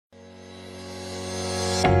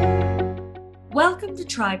Welcome to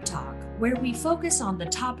Tribe Talk, where we focus on the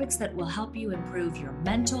topics that will help you improve your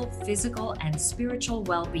mental, physical, and spiritual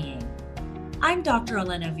well-being. I'm Dr.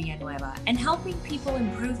 Elena Villanueva, and helping people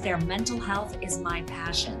improve their mental health is my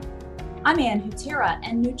passion. I'm Ann Hutera,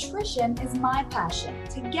 and nutrition is my passion.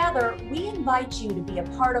 Together, we invite you to be a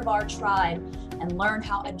part of our tribe and learn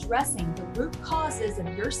how addressing the root causes of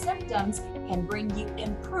your symptoms can bring you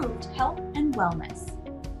improved health and wellness.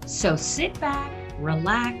 So sit back,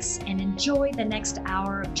 relax, and enjoy the next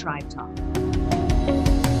hour of Tribe Talk.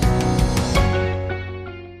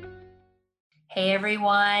 Hey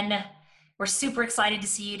everyone, we're super excited to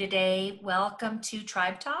see you today. Welcome to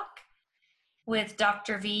Tribe Talk with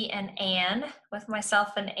Dr. V and Ann, with myself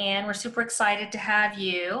and Ann. We're super excited to have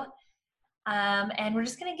you. And we're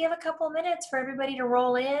just going to give a couple of minutes for everybody to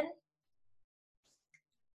roll in.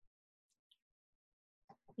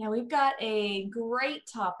 Yeah, we've got a great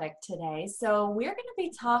topic today. So we're going to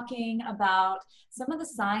be talking about some of the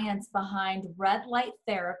science behind red light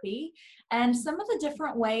therapy and some of the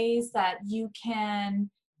different ways that you can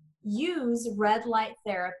use red light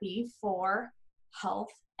therapy for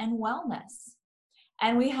health and wellness.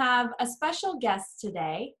 And we have a special guest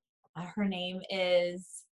today. Her name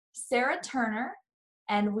is Sarah Turner,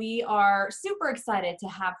 and we are super excited to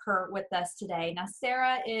have her with us today. Now,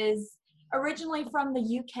 Sarah is originally from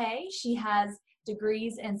the UK. She has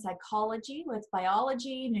degrees in psychology with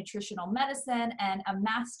biology, nutritional medicine, and a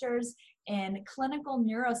master's in clinical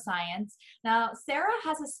neuroscience. Now, Sarah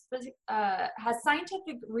has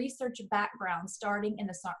scientific research background starting in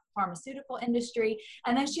the pharmaceutical industry,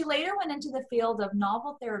 and then she later went into the field of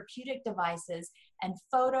novel therapeutic devices and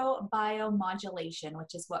photobiomodulation,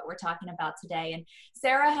 which is what we're talking about today. And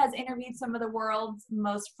Sarah has interviewed some of the world's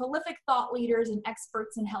most prolific thought leaders and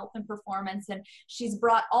experts in health and performance, and she's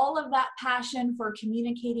brought all of that passion for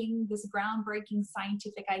communicating this groundbreaking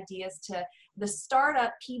scientific ideas to the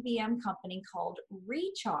startup PBM company called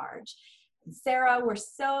Recharge. Sarah, we're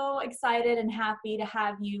so excited and happy to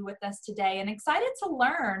have you with us today and excited to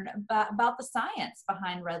learn about the science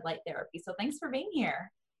behind red light therapy. So thanks for being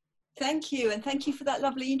here. Thank you, and thank you for that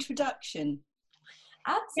lovely introduction.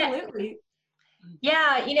 Absolutely.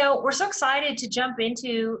 Yeah, we're so excited to jump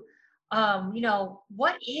into,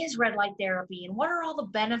 what is red light therapy and what are all the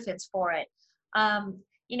benefits for it?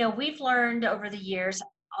 We've learned over the years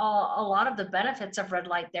a lot of the benefits of red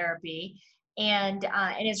light therapy, and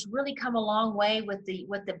it's really come a long way with the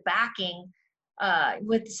backing,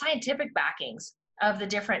 with the scientific backings of the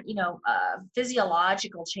different,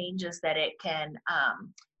 physiological changes that it can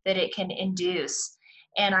induce.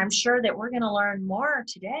 And I'm sure that we're going to learn more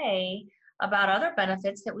today about other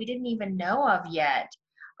benefits that we didn't even know of yet.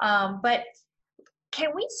 But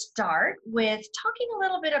can we start with talking a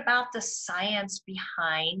little bit about the science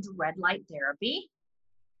behind red light therapy?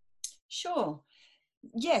 Sure.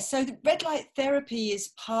 Yes, so the red light therapy is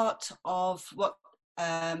part of what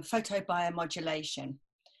photobiomodulation.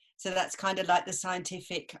 So that's kind of like the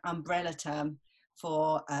scientific umbrella term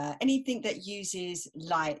for anything that uses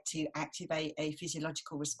light to activate a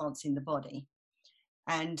physiological response in the body.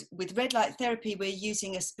 And with red light therapy, we're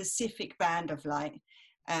using a specific band of light.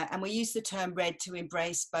 And we use the term red to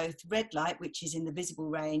embrace both red light, which is in the visible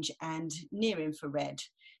range, and near infrared,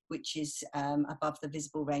 which is above the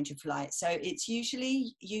visible range of light. So it's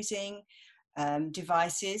usually using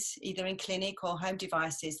devices, either in clinic or home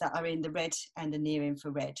devices that are in the red and the near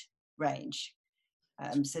infrared range.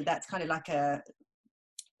 So that's kind of like a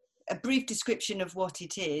brief description of what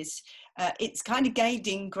it is. It's kind of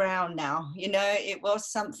gaining ground now. It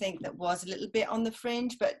was something that was a little bit on the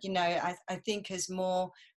fringe, but I think as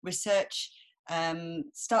more research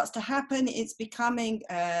starts to happen, it's becoming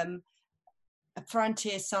a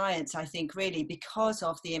frontier science, I think, really, because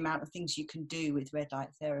of the amount of things you can do with red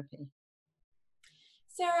light therapy.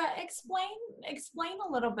 Sarah, explain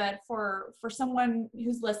a little bit for someone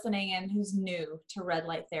who's listening and who's new to red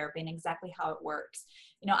light therapy and exactly how it works.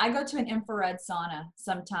 I go to an infrared sauna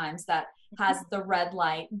sometimes that has the red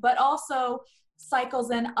light, but also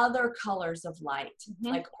cycles in other colors of light,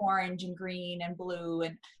 like orange and green and blue.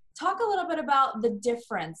 And talk a little bit about the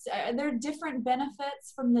difference. Are there different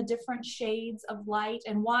benefits from the different shades of light,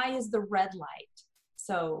 and why is the red light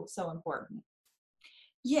so important?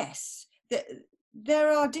 Yes.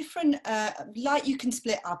 There are different light. You can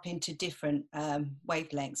split up into different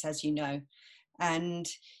wavelengths, as you know, and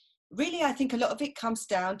really I think a lot of it comes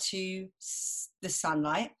down to the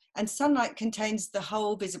sunlight, and sunlight contains the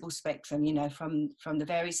whole visible spectrum, from the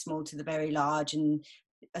very small to the very large, and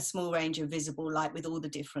a small range of visible light with all the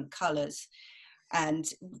different colors. And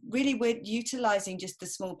really we're utilizing just the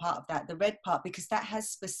small part of that, the red part, because that has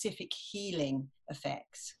specific healing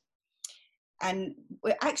effects. And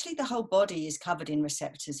actually the whole body is covered in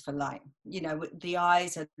receptors for light. You know, the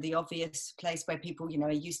eyes are the obvious place where people, you know,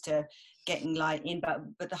 are used to getting light in,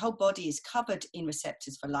 but the whole body is covered in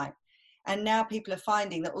receptors for light. And now people are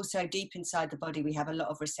finding that also deep inside the body we have a lot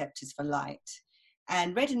of receptors for light.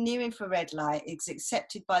 And red and near infrared light is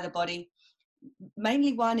accepted by the body,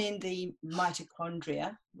 mainly one in the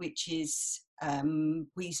mitochondria, which is,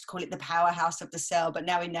 we used to call it the powerhouse of the cell, but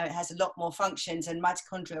now we know it has a lot more functions, and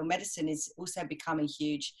mitochondrial medicine is also becoming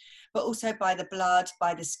huge, but also by the blood,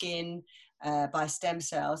 by the skin, by stem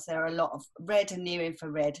cells. There are a lot of red and near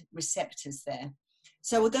infrared receptors there.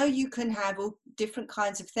 So although you can have all different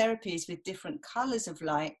kinds of therapies with different colors of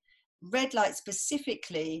light, red light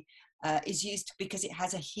specifically is used because it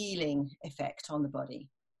has a healing effect on the body.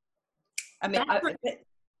 I mean,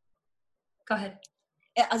 go ahead.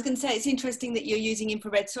 I was going to say, it's interesting that you're using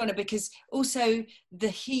infrared sauna because also the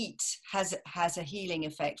heat has a healing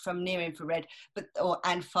effect from near infrared,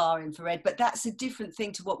 and far infrared. But that's a different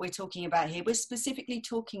thing to what we're talking about here. We're specifically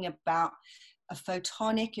talking about a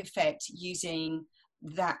photonic effect using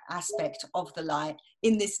that aspect of the light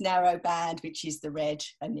in this narrow band, which is the red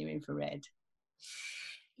and near infrared.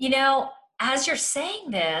 You know, as you're saying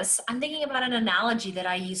this, I'm thinking about an analogy that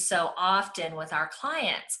I use so often with our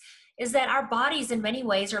clients, is that our bodies in many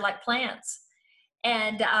ways are like plants.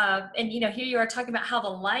 And you know, here you are talking about how the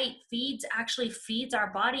light actually feeds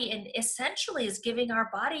our body and essentially is giving our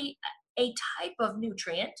body a type of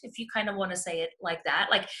nutrient, if you kind of want to say it like that.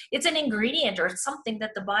 Like it's an ingredient or something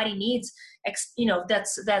that the body needs, you know,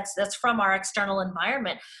 that's from our external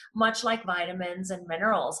environment, much like vitamins and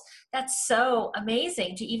minerals. That's so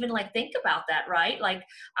amazing to even like think about that, right? Like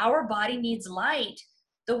our body needs light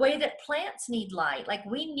the way that plants need light. Like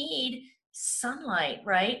we need sunlight,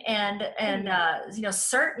 right? And you know,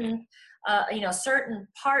 certain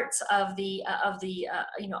parts of the of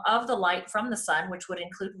the light from the sun, which would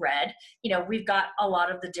include red. You know, we've got a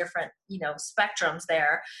lot of the different, you know, spectrums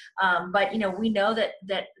there. But you know, we know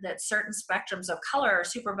that certain spectrums of color are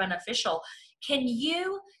super beneficial. Can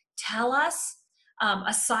you tell us,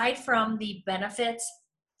 aside from the benefits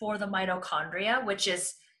for the mitochondria, which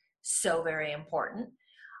is so very important,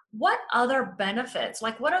 what other benefits,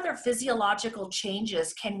 like what other physiological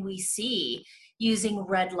changes can we see using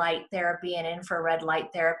red light therapy and infrared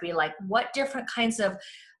light therapy? Like what different kinds of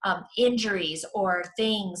injuries or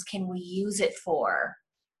things can we use it for?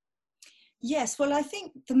 Yes, well, I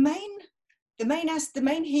think the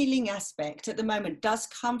main healing aspect at the moment does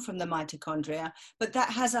come from the mitochondria, but that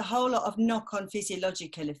has a whole lot of knock-on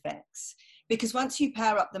physiological effects. Because once you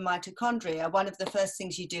power up the mitochondria, one of the first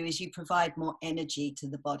things you do is you provide more energy to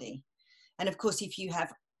the body. And of course, if you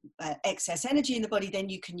have excess energy in the body, then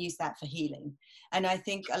you can use that for healing. And I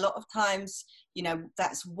think a lot of times, you know,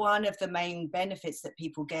 that's one of the main benefits that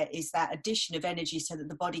people get, is that addition of energy so that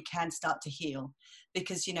the body can start to heal.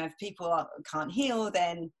 Because, you know, if people can't heal,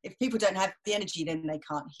 then if people don't have the energy, then they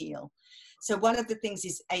can't heal. So one of the things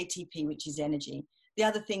is ATP, which is energy. The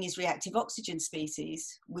other thing is reactive oxygen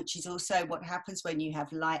species, which is also what happens when you have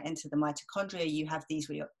light enter the mitochondria. You have these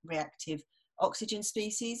reactive oxygen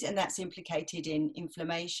species, and that's implicated in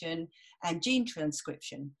inflammation and gene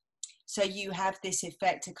transcription. So you have this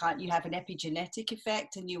effect, you have an epigenetic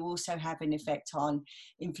effect, and you also have an effect on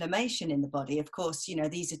inflammation in the body. Of course, you know,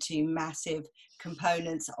 these are two massive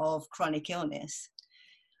components of chronic illness.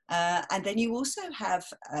 And then you also have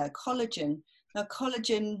collagen. Now,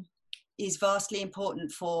 collagen is vastly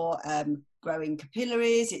important for growing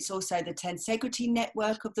capillaries. It's also the tensegrity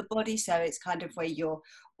network of the body. So it's kind of where your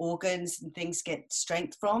organs and things get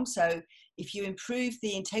strength from. So if you improve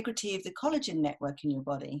the integrity of the collagen network in your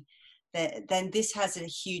body, then this has a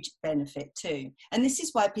huge benefit too. And this is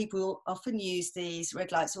why people often use these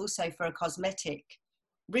red lights also for a cosmetic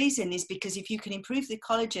reason, is because if you can improve the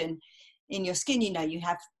collagen in your skin, you know, you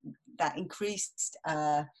have that increased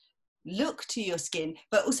look to your skin.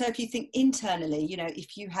 But also if you think internally, you know,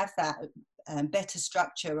 if you have that better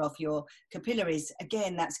structure of your capillaries,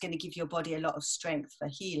 again, that's going to give your body a lot of strength for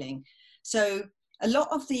healing. So a lot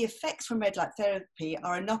of the effects from red light therapy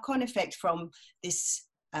are a knock-on effect from this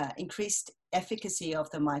increased efficacy of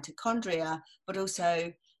the mitochondria, but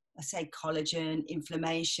also, I say, collagen,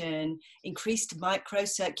 inflammation, increased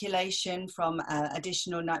microcirculation from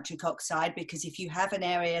additional nitric oxide, because if you have an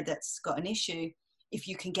area that's got an issue, if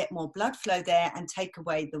you can get more blood flow there and take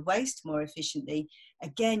away the waste more efficiently,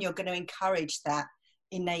 again, you're going to encourage that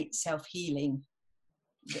innate self-healing.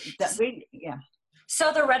 That really, yeah.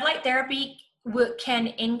 So the red light therapy can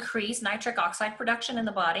increase nitric oxide production in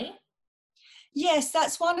the body? Yes,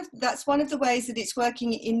 that's one of the ways that it's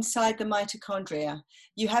working inside the mitochondria.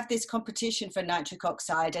 You have this competition for nitric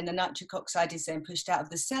oxide, and the nitric oxide is then pushed out of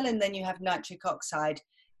the cell, and then you have nitric oxide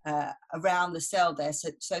around the cell there.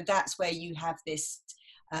 So that's where you have this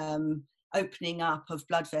opening up of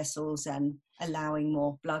blood vessels and allowing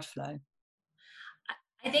more blood flow.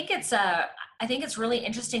 I think it's really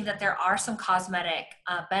interesting that there are some cosmetic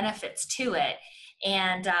benefits to it,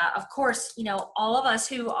 and of course, you know, all of us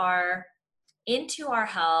who are into our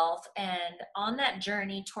health and on that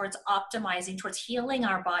journey towards optimizing, towards healing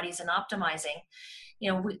our bodies and optimizing,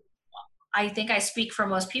 you know, I think I speak for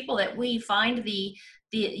most people that we find the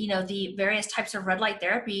various types of red light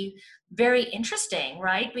therapy very interesting,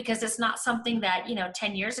 right? Because it's not something that, you know,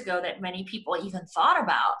 10 years ago that many people even thought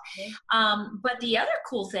about. Okay. But the other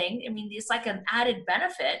cool thing, I mean, it's like an added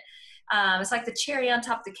benefit. It's like the cherry on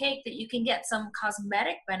top of the cake that you can get some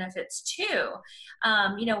cosmetic benefits too.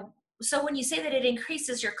 You know, so when you say that it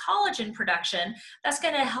increases your collagen production, that's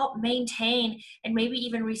going to help maintain and maybe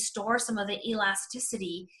even restore some of the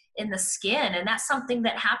elasticity in the skin. And that's something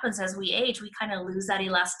that happens as we age. We kind of lose that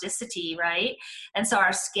elasticity, right? And so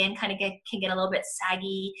our skin kind of can get a little bit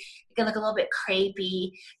saggy. It can look a little bit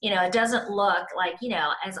crepey. You know, it doesn't look like, you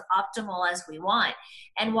know, as optimal as we want.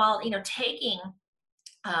 And while,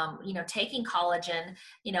 taking collagen,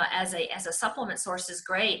 you know, as a supplement source is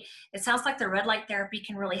great, it sounds like the red light therapy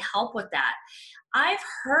can really help with that. I've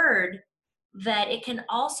heard that it can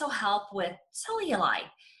also help with cellulite.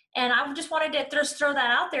 And I just wanted to just throw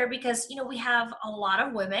that out there because, you know, we have a lot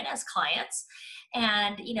of women as clients,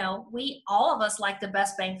 and, you know, all of us like the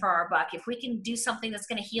best bang for our buck. If we can do something that's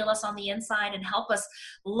going to heal us on the inside and help us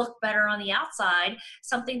look better on the outside,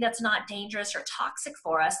 something that's not dangerous or toxic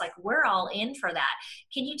for us, like, we're all in for that.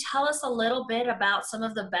 Can you tell us a little bit about some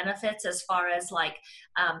of the benefits as far as like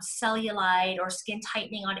cellulite or skin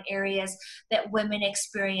tightening on areas that women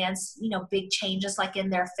experience, you know, big changes like in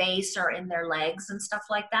their face or in their legs and stuff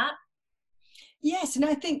like that? Yes, and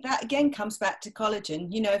I think that again comes back to collagen.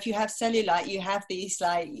 You know, if you have cellulite, you have these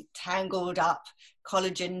like tangled up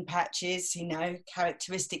collagen patches, you know,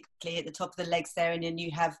 characteristically at the top of the legs there, and then you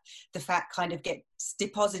have the fat kind of gets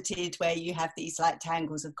deposited where you have these like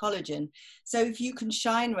tangles of collagen. So if you can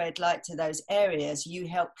shine red light to those areas, you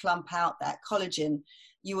help plump out that collagen.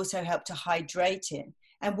 You also help to hydrate it.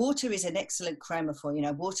 And water is an excellent chromophore. You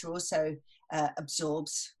know, water also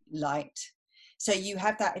absorbs light. So you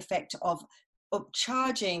have that effect of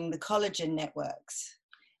charging the collagen networks.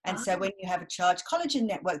 And so when you have a charged collagen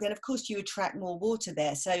network, then of course you attract more water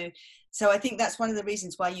there. So I think that's one of the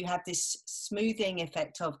reasons why you have this smoothing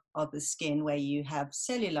effect of the skin where you have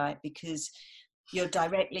cellulite, because you're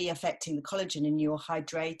directly affecting the collagen and you're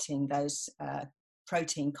hydrating those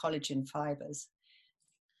protein collagen fibers.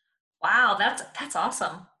 Wow, that's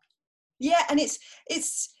awesome. Yeah, and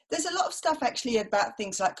there's a lot of stuff actually about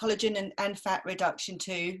things like collagen and fat reduction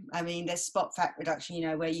too. I mean, there's spot fat reduction, you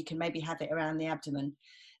know, where you can maybe have it around the abdomen,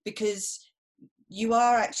 because you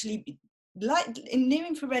are actually, light in near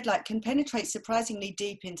infrared light can penetrate surprisingly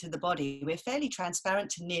deep into the body. We're fairly transparent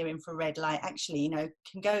to near infrared light, actually, you know,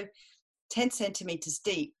 can go 10 centimeters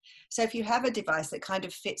deep. So if you have a device that kind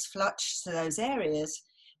of fits flush to those areas,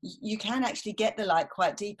 you can actually get the light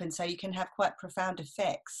quite deep, and so you can have quite profound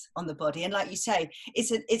effects on the body. And like you say,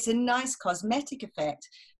 it's a nice cosmetic effect,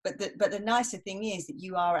 but the nicer thing is that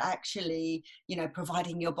you are actually, you know,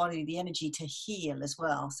 providing your body the energy to heal as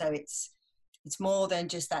well. So it's more than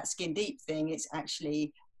just that skin deep thing. It's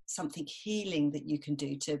actually something healing that you can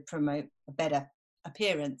do to promote a better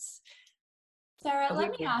appearance. Sarah,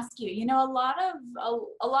 let me ask you, you know, a lot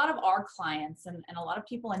of our clients and a lot of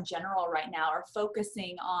people in general right now are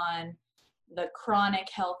focusing on the chronic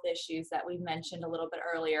health issues that we mentioned a little bit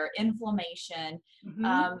earlier, inflammation,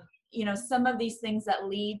 you know, some of these things that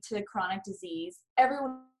lead to chronic disease.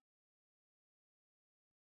 Everyone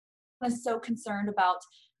is so concerned about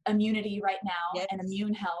immunity right now and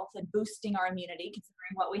immune health and boosting our immunity,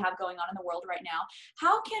 considering what we have going on in the world right now.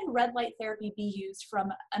 How can red light therapy be used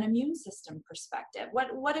from an immune system perspective?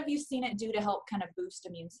 What have you seen it do to help kind of boost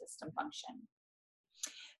immune system function?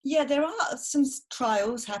 Yeah, there are some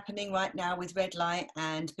trials happening right now with red light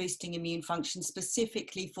and boosting immune function,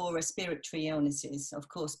 specifically for respiratory illnesses, of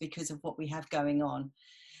course, because of what we have going on.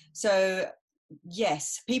 So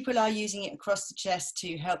yes, people are using it across the chest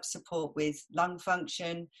to help support with lung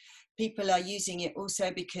function. People are using it also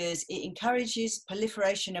because it encourages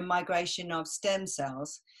proliferation and migration of stem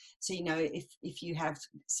cells. So, you know, if you have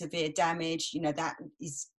severe damage, you know, that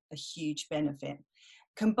is a huge benefit.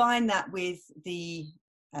 Combine that with the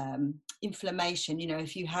inflammation. You know,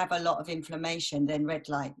 if you have a lot of inflammation, then red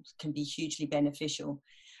light can be hugely beneficial.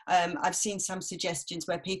 I've seen some suggestions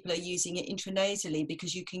where people are using it intranasally,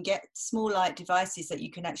 because you can get small light devices that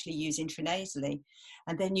you can actually use intranasally,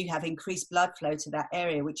 and then you have increased blood flow to that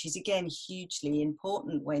area, which is again hugely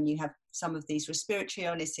important when you have some of these respiratory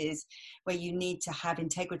illnesses where you need to have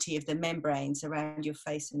integrity of the membranes around your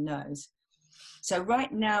face and nose. So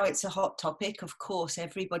right now it's a hot topic. Of course,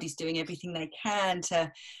 everybody's doing everything they can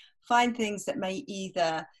to find things that may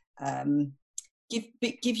either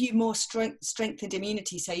give you more strengthened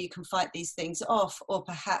immunity so you can fight these things off, or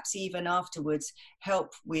perhaps even afterwards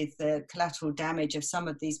help with the collateral damage of some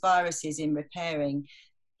of these viruses in repairing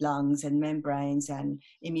lungs and membranes and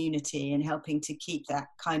immunity, and helping to keep that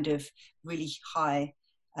kind of really high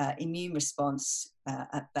immune response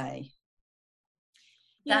at bay.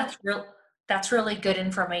 That's really good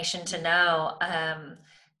information to know.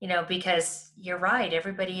 You know, because you're right,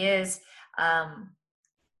 everybody is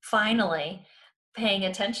finally paying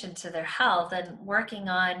attention to their health and working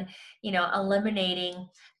on, you know, eliminating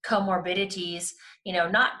comorbidities, you know,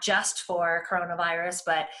 not just for coronavirus,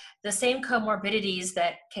 but the same comorbidities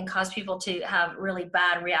that can cause people to have really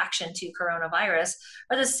bad reaction to coronavirus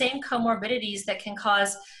are the same comorbidities that can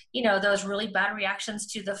cause, you know, those really bad reactions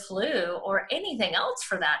to the flu or anything else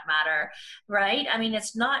for that matter, right? I mean,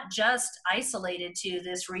 it's not just isolated to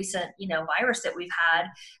this recent, you know, virus that we've had.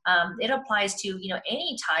 It applies to, you know,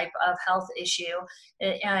 any type of health issue.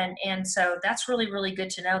 And so that's really, really good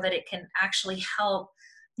to know that it can actually help,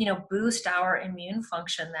 you know, boost our immune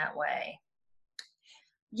function that way.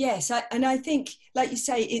 Yes, and I think, like you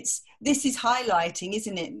say, this is highlighting,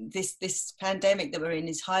 isn't it? This pandemic that we're in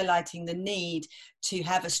is highlighting the need to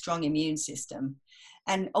have a strong immune system.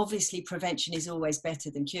 And obviously prevention is always better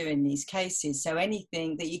than cure in these cases. So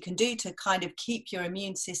anything that you can do to kind of keep your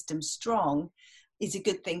immune system strong is a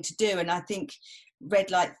good thing to do. And I think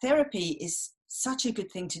red light therapy is such a good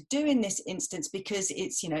thing to do in this instance, because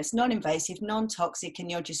it's, you know, it's non-invasive, non-toxic, and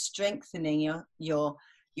you're just strengthening your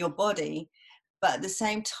body. But at the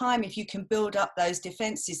same time, if you can build up those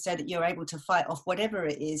defenses so that you're able to fight off whatever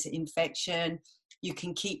it is, infection, you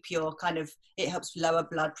can keep your kind of, it helps lower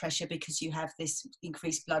blood pressure because you have this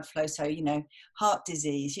increased blood flow. So, you know, heart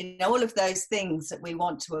disease, you know, all of those things that we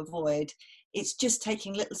want to avoid. It's just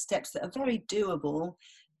taking little steps that are very doable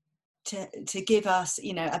to give us,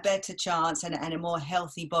 you know, a better chance and a more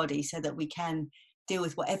healthy body so that we can deal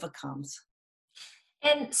with whatever comes.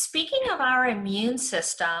 And speaking of our immune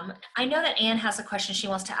system, I know that Anne has a question she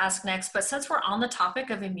wants to ask next, but since we're on the topic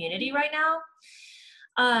of immunity right now,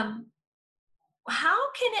 how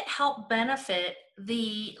can it help benefit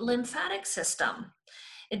the lymphatic system?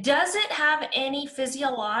 Does it have any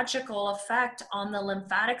physiological effect on the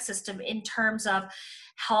lymphatic system in terms of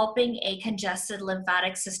helping a congested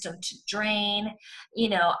lymphatic system to drain, you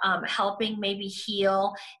know, helping maybe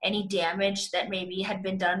heal any damage that maybe had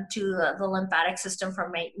been done to the lymphatic system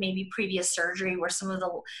from maybe previous surgery where some of the,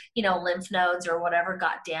 you know, lymph nodes or whatever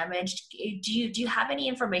got damaged? Do you have any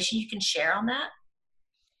information you can share on that?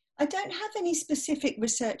 I don't have any specific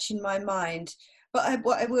research in my mind, but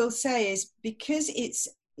what I will say is, because it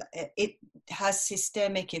has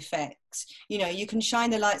systemic effects, you know, you can shine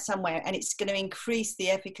the light somewhere and it's going to increase the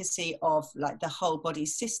efficacy of like the whole body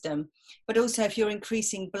system. But also if you're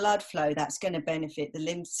increasing blood flow, that's going to benefit the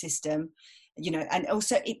lymph system, you know. And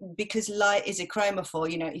also because light is a chromophore,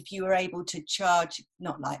 you know, if you are able to charge,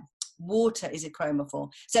 not light, water is a chromophore.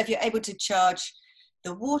 So if you're able to charge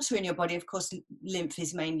the water in your body, of course lymph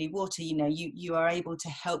is mainly water, you know, you are able to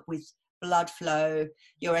help with blood flow,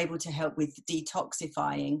 you're able to help with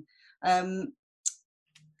detoxifying. And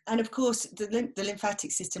of course, the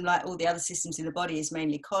lymphatic system, like all the other systems in the body, is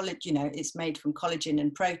mainly collagen, you know, it's made from collagen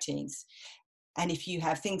and proteins. And if you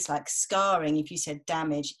have things like scarring, if you said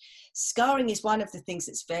damage, scarring is one of the things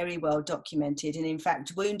that's very well documented. And in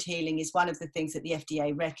fact, wound healing is one of the things that the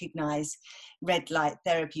FDA recognize red light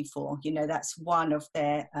therapy for. You know, that's one of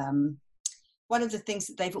their, one of the things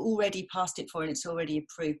that they've already passed it for, and it's already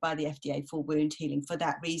approved by the FDA for wound healing for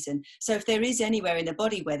that reason. So if there is anywhere in the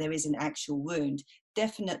body where there is an actual wound,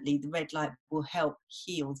 definitely the red light will help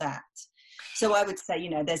heal that. So I would say, you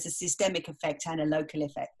know, there's a systemic effect and a local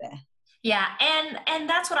effect there. Yeah, and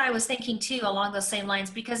that's what I was thinking too, along those same lines,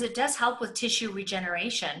 because it does help with tissue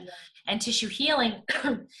regeneration and tissue healing.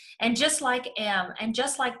 And just like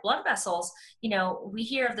blood vessels, you know, we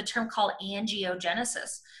hear of the term called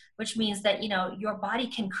angiogenesis, which means that, you know, your body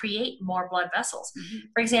can create more blood vessels. Mm-hmm.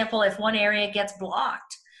 For example, if one area gets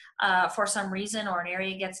blocked for some reason, or an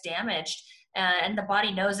area gets damaged, and the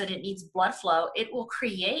body knows that it needs blood flow, it will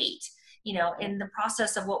create, in the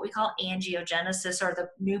process of what we call angiogenesis, or the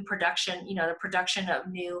new production, the production of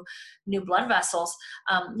new blood vessels,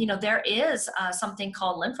 there is something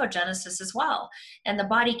called lymphogenesis as well. And the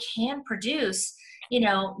body can produce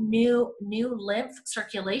new lymph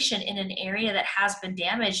circulation in an area that has been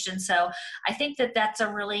damaged. And so I think that that's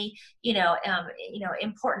a really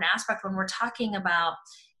important aspect when we're talking about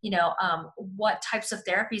what types of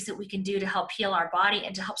therapies that we can do to help heal our body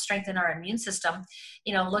and to help strengthen our immune system.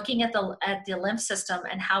 Looking at the lymph system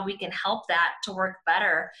and how we can help that to work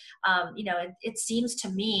better. It seems to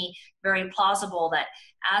me very plausible that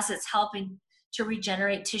as it's helping to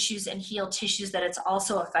regenerate tissues and heal tissues, that it's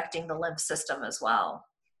also affecting the lymph system as well.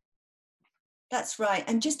 That's right.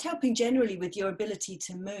 And just helping generally with your ability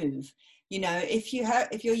to move.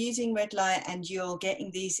 If you're using red light and you're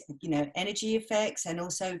getting these, energy effects and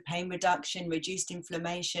also pain reduction, reduced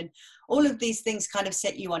inflammation, all of these things kind of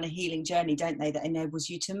set you on a healing journey, don't they? That enables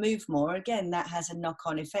you to move more. Again, that has a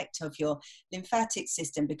knock-on effect of your lymphatic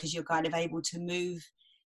system, because you're kind of able to move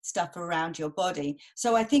stuff around your body.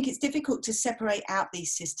 So I think it's difficult to separate out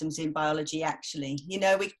these systems in biology, actually.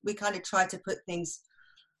 We kind of try to put things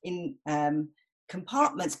in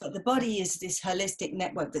compartments, but the body is this holistic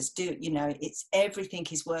network that's it's everything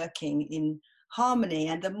is working in harmony.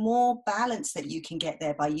 And the more balance that you can get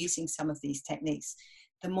there by using some of these techniques,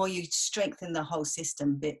 the more you strengthen the whole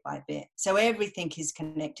system bit by bit. So everything is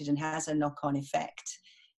connected and has a knock-on effect.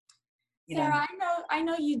 Sarah, I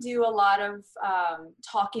know you do a lot of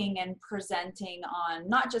talking and presenting on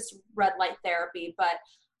not just red light therapy, but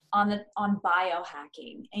on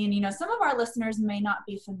biohacking. And some of our listeners may not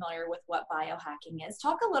be familiar with what biohacking is.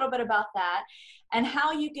 Talk a little bit about that and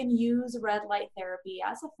how you can use red light therapy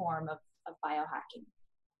as a form of biohacking.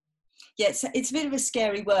 Yeah, it's a bit of a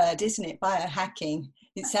scary word, isn't it? Biohacking.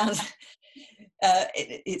 It sounds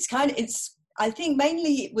I think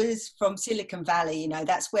mainly it was from Silicon Valley.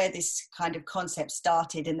 That's where this kind of concept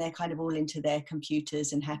started, and they're kind of all into their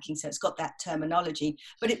computers and hacking. So it's got that terminology,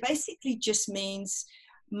 but it basically just means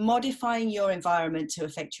modifying your environment to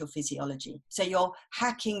affect your physiology. So you're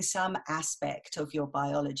hacking some aspect of your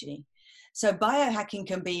biology. So biohacking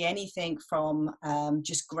can be anything from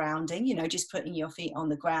just grounding, just putting your feet on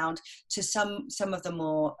the ground, to some of the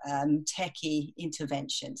more techie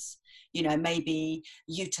interventions, maybe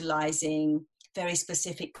utilizing very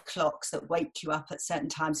specific clocks that wake you up at certain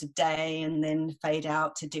times of day and then fade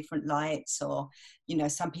out to different lights. Or,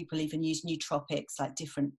 some people even use nootropics, like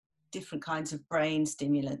different kinds of brain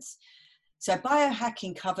stimulants. So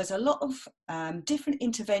biohacking covers a lot of different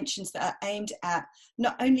interventions that are aimed at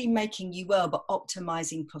not only making you well, but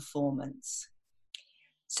optimizing performance.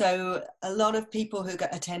 So a lot of people who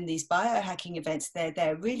attend these biohacking events, they're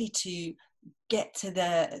there really to get to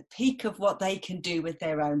the peak of what they can do with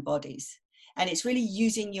their own bodies. And it's really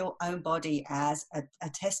using your own body as a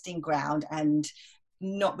testing ground, and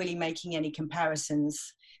not really making any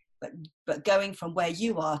comparisons, but going from where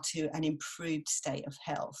you are to an improved state of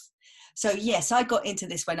health. So yes, I got into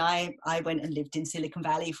this when I went and lived in Silicon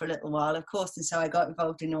Valley for a little while, of course. And so I got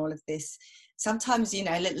involved in all of this. Sometimes,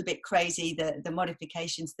 a little bit crazy, the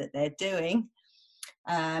modifications that they're doing,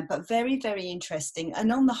 but very, very interesting.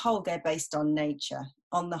 And on the whole, they're based on nature.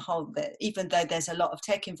 On the whole, even though there's a lot of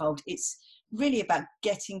tech involved, it's really about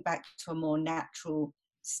getting back to a more natural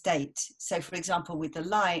state. So for example, with the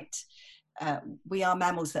light, we are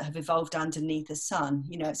mammals that have evolved underneath the sun.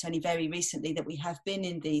 It's only very recently that we have been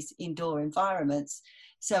in these indoor environments.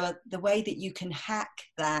 So the way that you can hack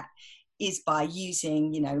that is by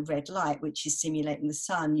using, red light, which is simulating the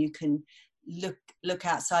sun. You can look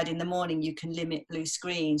outside in the morning. You can limit blue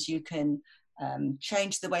screens. You can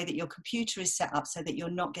change the way that your computer is set up so that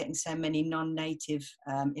you're not getting so many non-native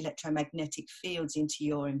electromagnetic fields into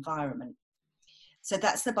your environment. So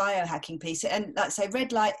that's the biohacking piece. And like I say,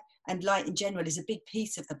 red light and light in general is a big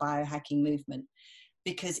piece of the biohacking movement,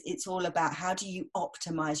 because it's all about how do you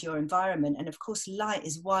optimize your environment. And of course, light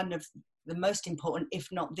is one of the most important, if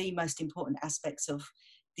not the most important, aspects of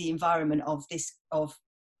the environment of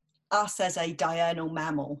us as a diurnal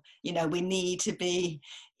mammal. We need to be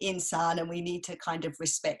in sun, and we need to kind of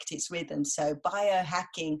respect its rhythm. So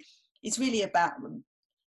biohacking is really about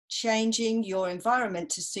changing your environment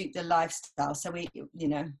to suit the lifestyle. So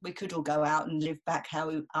we could all go out and live back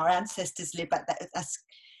how our ancestors lived back. That's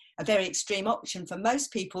a very extreme option for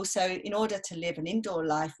most people. So in order to live an indoor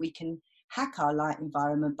life, we can hack our light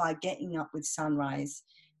environment by getting up with sunrise,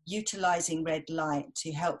 utilizing red light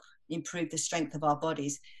to help improve the strength of our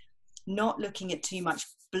bodies, not looking at too much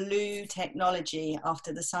blue technology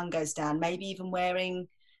after the sun goes down, maybe even wearing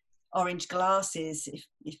orange glasses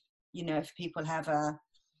if people have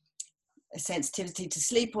a sensitivity to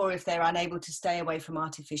sleep, or if they're unable to stay away from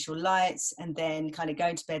artificial lights, and then kind of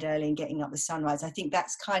going to bed early and getting up with sunrise. I think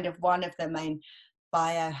that's kind of one of the main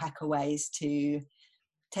biohacker ways to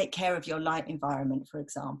take care of your light environment, for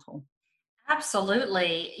example.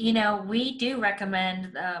 Absolutely. We do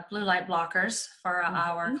recommend blue light blockers for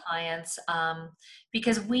our clients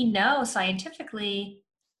because we know scientifically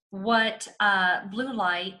what blue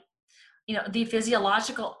light, the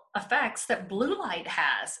physiological effects that blue light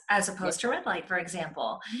has as opposed to red light, for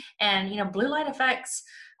example. And, blue light affects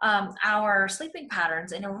our sleeping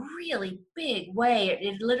patterns in a really big way.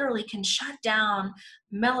 It literally can shut down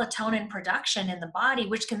melatonin production in the body,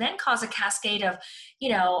 which can then cause a cascade of,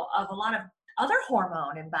 of a lot of other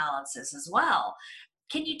hormone imbalances as well.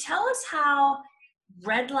 Can you tell us how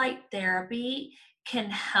red light therapy can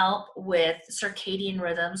help with circadian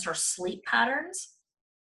rhythms or sleep patterns?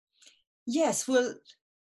 Yes, well,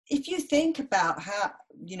 if you think about how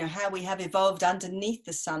we have evolved underneath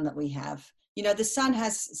the sun that we have, the sun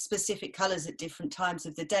has specific colors at different times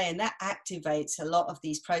of the day, and that activates a lot of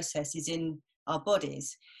these processes in our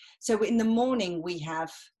bodies. So in the morning we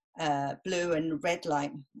have blue and red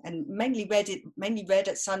light, and mainly red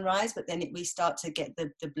at sunrise, but then we start to get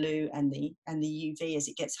the blue and the UV as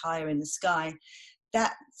it gets higher in the sky.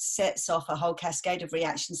 That sets off a whole cascade of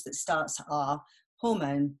reactions that starts our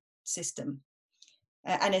hormone system.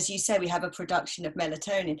 And as you say, we have a production of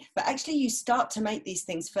melatonin, but actually you start to make these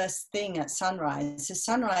things first thing at sunrise. So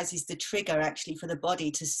sunrise is the trigger actually for the body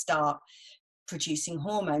to start producing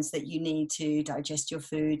hormones that you need to digest your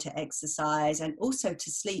food, to exercise, and also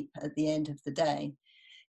to sleep at the end of the day.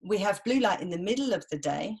 We have blue light in the middle of the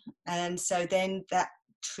day, and so then that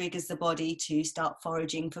triggers the body to start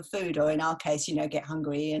foraging for food, or in our case, get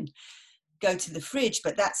hungry and go to the fridge.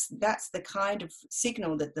 But that's the kind of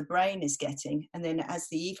signal that the brain is getting. And then as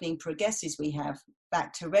the evening progresses, we have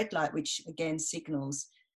back to red light, which again signals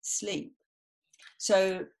sleep.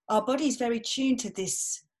 So our body is very tuned to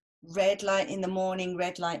this red light in the morning,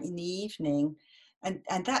 red light in the evening,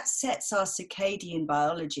 and that sets our circadian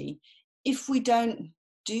biology. If we don't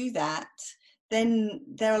do that, then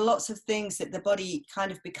there are lots of things that the body kind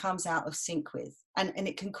of becomes out of sync with, and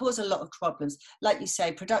it can cause a lot of problems. Like you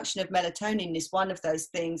say, production of melatonin is one of those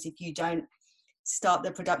things. If you don't start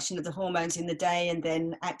the production of the hormones in the day and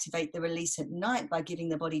then activate the release at night by giving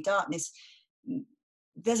the body darkness,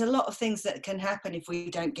 there's a lot of things that can happen if we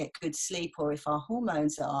don't get good sleep or if our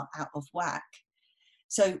hormones are out of whack.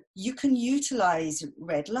 So you can utilize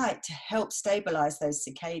red light to help stabilize those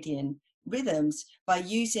circadian rhythms by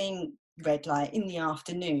using red light in the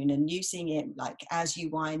afternoon and using it like as you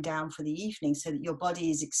wind down for the evening, so that your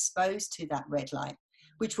body is exposed to that red light,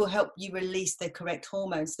 which will help you release the correct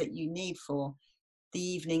hormones that you need for the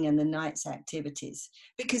evening and the night's activities.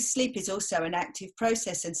 Because sleep is also an active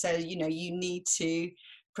process, and so you need to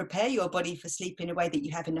prepare your body for sleep in a way that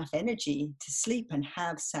you have enough energy to sleep and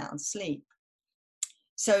have sound sleep.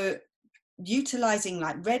 So utilizing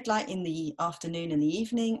like red light in the afternoon and the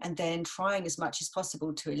evening, and then trying as much as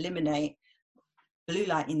possible to eliminate blue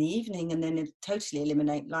light in the evening, and then totally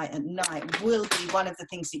eliminate light at night, will be one of the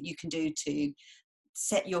things that you can do to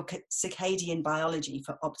set your circadian biology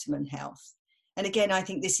for optimum health. And again, I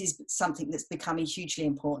think this is something that's becoming hugely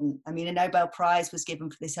important. I mean, a Nobel Prize was given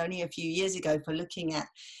for this only a few years ago, for looking at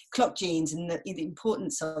clock genes and the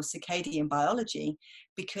importance of circadian biology,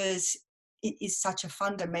 because it is such a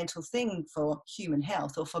fundamental thing for human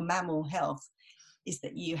health, or for mammal health, is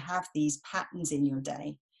that you have these patterns in your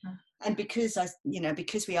day. And because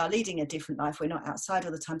we are leading a different life, we're not outside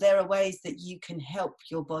all the time, there are ways that you can help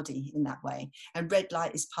your body in that way. And red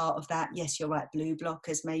light is part of that. Yes, you're right, blue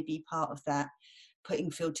blockers may be part of that. Putting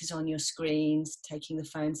filters on your screens, taking the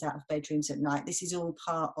phones out of bedrooms at night. This is all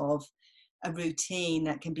part of a routine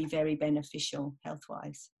that can be very beneficial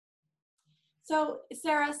health-wise. So,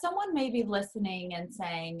 Sarah, someone may be listening and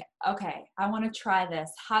saying, okay, I want to try this.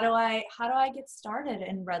 How do I get started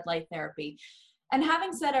in red light therapy? And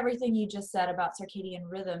having said everything you just said about circadian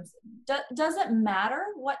rhythms, does it matter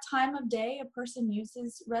what time of day a person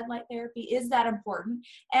uses red light therapy? Is that important?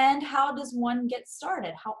 And how does one get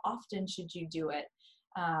started? How often should you do it?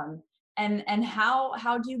 And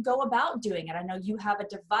how do you go about doing it? I know you have a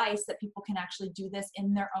device that people can actually do this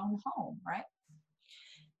in their own home, right?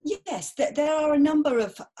 Yes, there are a number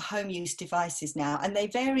of home use devices now, and they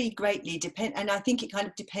vary greatly, and I think it kind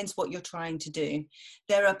of depends what you're trying to do.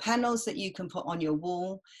 There are panels that you can put on your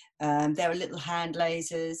wall. There are little hand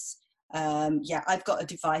lasers. I've got a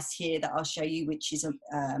device here that I'll show you, which is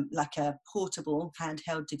like a portable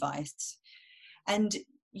handheld device. And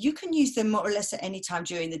you can use them more or less at any time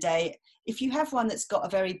during the day. If you have one that's got a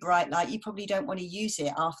very bright light, you probably don't want to use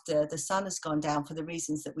it after the sun has gone down for the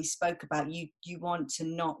reasons that we spoke about. You want to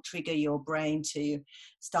not trigger your brain to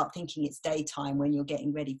start thinking it's daytime when you're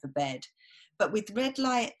getting ready for bed. But with red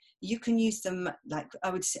light, you can use them, like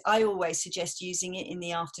I always suggest using it in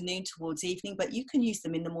the afternoon towards evening, but you can use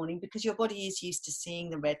them in the morning because your body is used to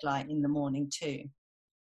seeing the red light in the morning too.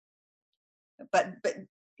 But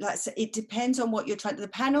like I said, it depends on what you're trying. The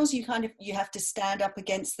panels, you have to stand up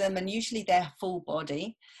against them, and usually they're full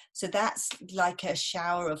body. So that's like a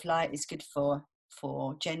shower of light is good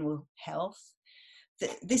for general health.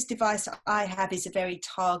 This device I have is a very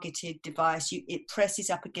targeted device. It presses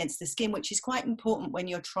up against the skin, which is quite important when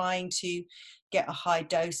you're trying to get a high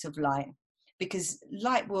dose of light, because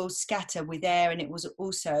light will scatter with air, and it was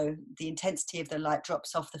also the intensity of the light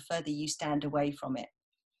drops off the further you stand away from it.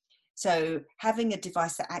 So having a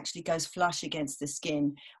device that actually goes flush against the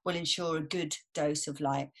skin will ensure a good dose of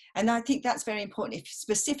light. And I think that's very important.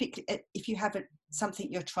 If you have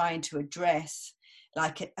something you're trying to address,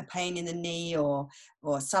 like a pain in the knee or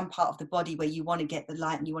some part of the body where you want to get the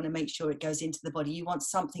light and you want to make sure it goes into the body, you want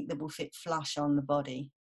something that will fit flush on the body.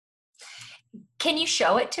 Can you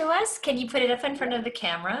show it to us? Can you put it up in front of the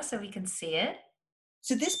camera so we can see it?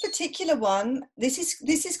 So this particular one, this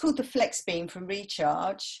is called the Flex Beam from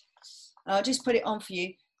Recharge. I'll just put it on for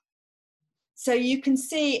you. So you can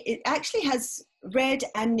see it actually has red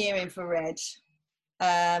and near infrared.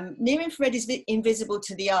 Near infrared is invisible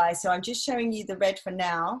to the eye, so I'm just showing you the red for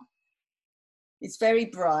now. It's very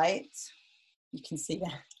bright. You can see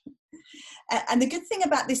that. And the good thing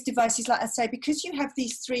about this device is, like I say, because you have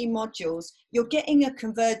these 3 modules, you're getting a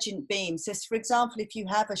convergent beam. So for example, if you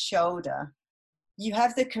have a shoulder, you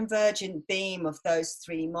have the convergent beam of those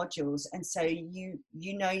 3 modules, and so you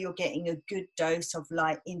know you're getting a good dose of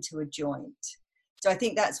light into a joint. So I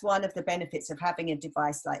think that's one of the benefits of having a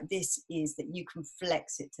device like this, is that you can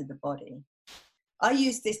flex it to the body. I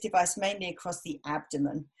use this device mainly across the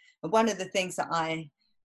abdomen, and one of the things that I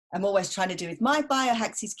am always trying to do with my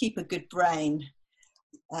biohacks is keep a good brain.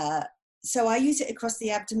 So I use it across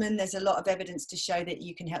the abdomen. There's a lot of evidence to show that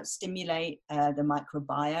you can help stimulate the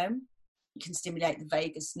microbiome. You can stimulate the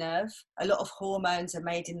vagus nerve. A lot of hormones are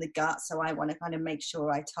made in the gut, so I want to kind of make sure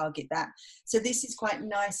I target that. So this is quite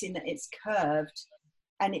nice in that it's curved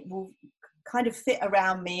and it will kind of fit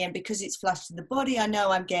around me, and because it's flush to the body, I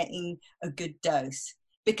know I'm getting a good dose.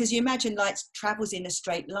 Because you imagine light travels in a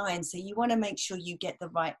straight line, so you want to make sure you get the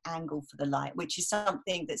right angle for the light, which is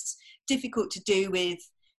something that's difficult to do with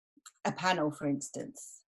a panel, for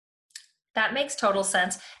instance. That makes total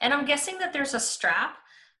sense. And I'm guessing that there's a strap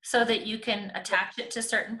so that you can attach it to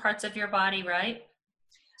certain parts of your body, right?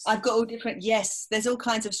 I've got all different, yes, there's all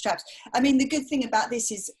kinds of straps. I mean, the good thing about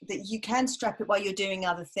this is that you can strap it while you're doing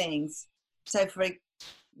other things. So for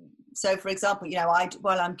example, you know,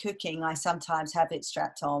 while I'm cooking, I sometimes have it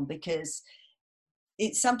strapped on because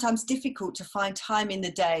it's sometimes difficult to find time in the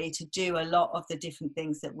day to do a lot of the different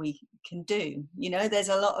things that we can do. You know, there's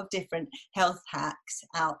a lot of different health hacks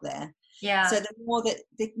out there. Yeah. So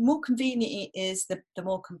the more convenient it is, the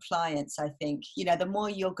more compliance, I think. You know, the more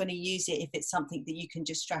you're going to use it if it's something that you can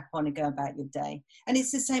just strap on and go about your day. And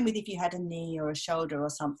it's the same with if you had a knee or a shoulder or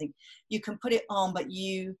something. You can put it on, but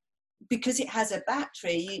because it has a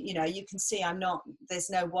battery, you know, you can see there's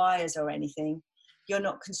no wires or anything. You're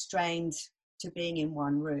not constrained to being in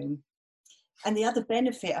one room. And the other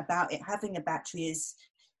benefit about it having a battery is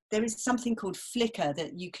there is something called flicker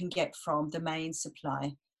that you can get from the main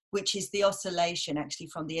supply, which is the oscillation actually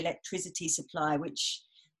from the electricity supply, which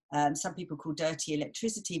some people call dirty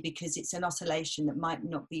electricity because it's an oscillation that might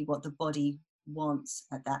not be what the body wants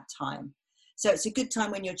at that time. So it's a good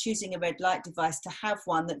time when you're choosing a red light device to have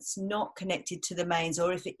one that's not connected to the mains,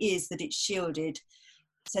 or if it is, that it's shielded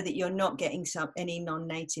so that you're not getting any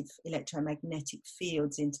non-native electromagnetic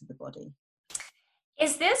fields into the body.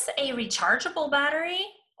 Is this a rechargeable battery,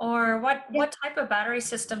 or what type of battery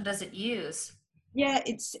system does it use? Yeah,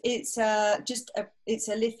 it's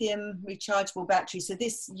a lithium rechargeable battery. So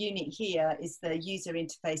this unit here is the user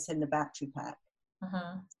interface and the battery pack.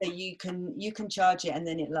 Mm-hmm. So you can charge it, and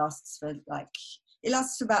then it lasts for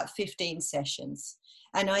about 15 sessions.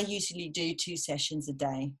 And I usually do 2 sessions a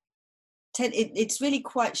day. It's really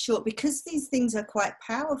quite short because these things are quite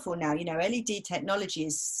powerful now. You know, LED technology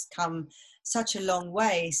has come such a long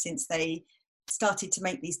way since they started to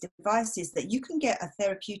make these devices, that you can get a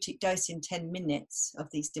therapeutic dose in 10 minutes of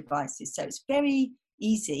these devices. So it's very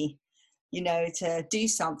easy, you know, to do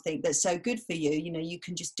something that's so good for you. You know, you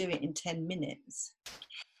can just do it in 10 minutes.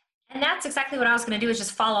 And that's exactly what I was going to do, is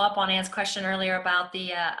just follow up on Anne's question earlier about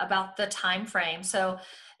the time frame. So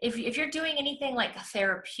if you're doing anything like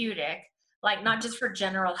therapeutic, like not just for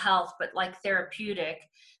general health, but like therapeutic,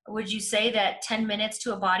 would you say that 10 minutes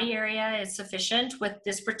to a body area is sufficient with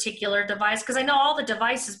this particular device? Because I know all the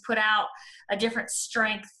devices put out a different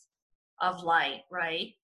strength of light,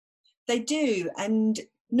 right? They do. And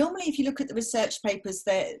normally, if you look at the research papers,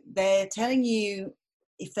 they're telling you,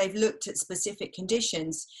 if they've looked at specific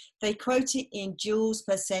conditions, they quote it in joules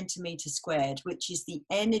per centimeter squared, which is the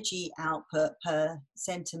energy output per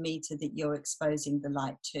centimeter that you're exposing the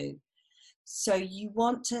light to. So you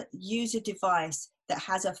want to use a device that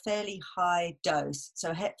has a fairly high dose,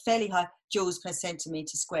 so fairly high joules per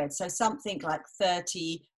centimeter squared. So something like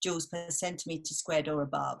 30 joules per centimeter squared or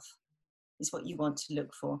above is what you want to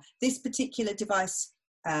look for. This particular device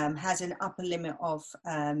has an upper limit of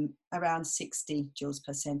around 60 joules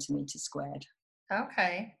per centimeter squared.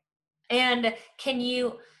 Okay. And can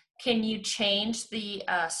you change the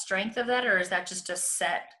strength of that, or is that just a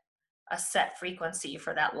set frequency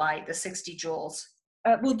for that light, the 60 joules?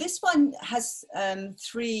 Well, this one has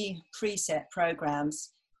 3 preset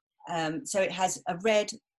programs. So it has a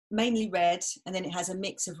red, mainly red, and then it has a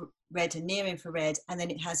mix of red and near infrared, and then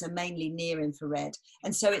it has a mainly near infrared.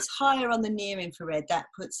 And so it's higher on the near infrared, that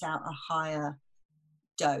puts out a higher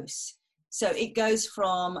dose. So it goes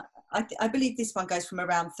from, I believe this one goes from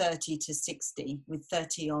around 30 to 60, with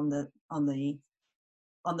 30 on the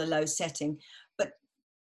low setting.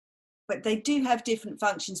 But they do have different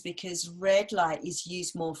functions, because red light is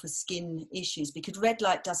used more for skin issues, because red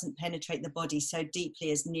light doesn't penetrate the body so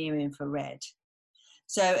deeply as near infrared.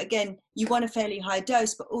 So again, you want a fairly high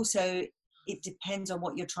dose, but also it depends on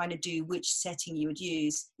what you're trying to do, which setting you would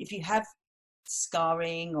use. If you have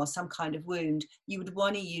scarring or some kind of wound, you would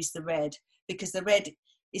want to use the red, because the red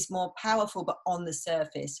is more powerful but on the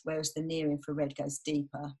surface, whereas the near infrared goes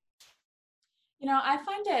deeper. You know, I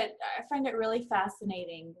find it really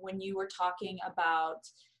fascinating when you were talking about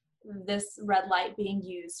this red light being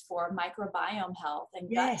used for microbiome health and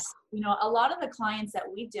gut Yes. health. You know, a lot of the clients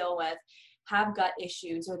that we deal with have gut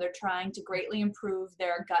issues, or they're trying to greatly improve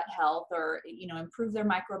their gut health, or, you know, improve their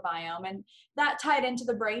microbiome, and that tied into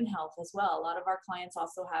the brain health as well. A lot of our clients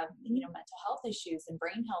also have, you know, mental health issues and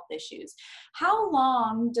brain health issues. How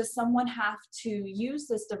long does someone have to use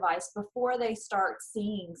this device before they start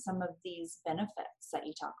seeing some of these benefits that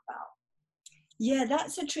you talk about? Yeah,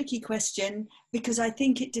 that's a tricky question, because I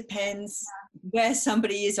think it depends where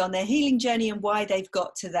somebody is on their healing journey and why they've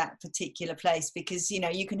got to that particular place. Because, you know,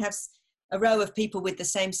 you can have a row of people with the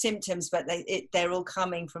same symptoms, but they're all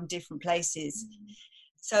coming from different places. Mm-hmm.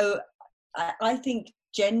 So I think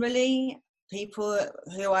generally people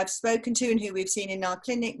who I've spoken to and who we've seen in our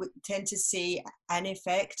clinic would tend to see an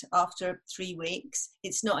effect after 3 weeks.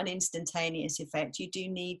 It's not an instantaneous effect. You do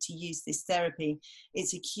need to use this therapy.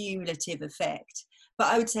 It's a cumulative effect. But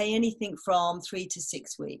I would say anything from 3 to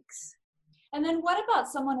 6 weeks. And then what about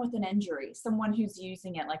someone with an injury, someone who's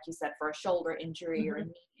using it, like you said, for a shoulder injury or a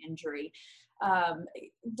knee injury?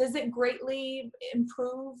 Does it greatly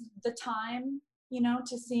improve the time, you know,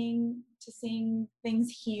 to seeing things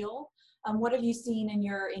heal? What have you seen in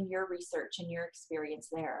your research and your experience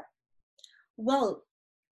there? Well,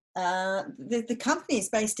 the company is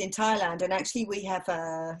based in Thailand, and actually we have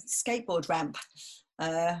a skateboard ramp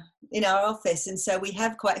in our office, and so we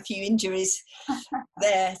have quite a few injuries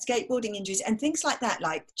there, skateboarding injuries and things like that,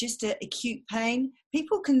 like just acute pain.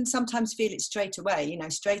 People can sometimes feel it straight away, you know,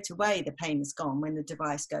 straight away the pain is gone when the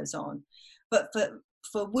device goes on. But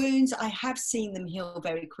for wounds, I have seen them heal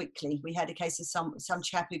very quickly. We had a case of some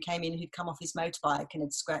chap who came in who'd come off his motorbike and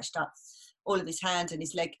had scratched up all of his hand and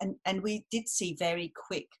his leg, and we did see very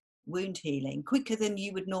quick wound healing, quicker than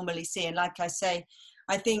you would normally see. And like I say,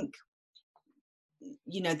 I think,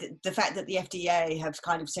 you know, the fact that the FDA have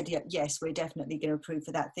kind of said, yes, we're definitely going to approve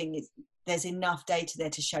for that thing, there's enough data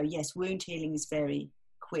there to show, yes, wound healing is very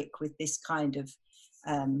quick with this kind of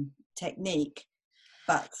technique.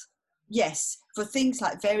 But yes, for things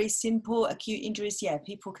like very simple acute injuries, yeah,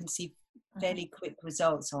 people can see fairly quick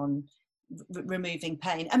results on removing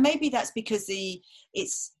pain. And maybe that's because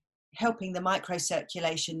it's helping the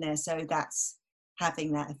microcirculation there, so that's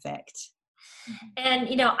having that effect. And,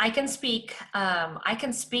 you know, I can speak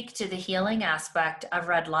to the healing aspect of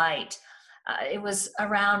red light. It was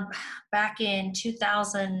around back in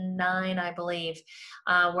 2009, I believe,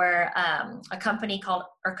 where a company called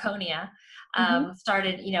Erconia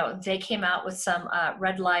started, you know, they came out with some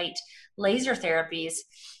red light laser therapies,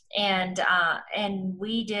 and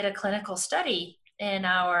we did a clinical study in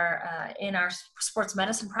our sports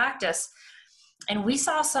medicine practice. and we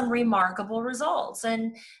saw some remarkable results.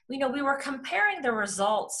 And, we were comparing the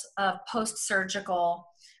results of post-surgical,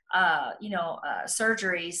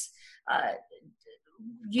 surgeries, uh,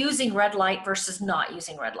 using red light versus not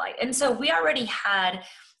using red light. And so we already had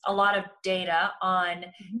a lot of data on,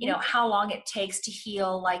 how long it takes to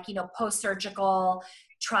heal, like, post-surgical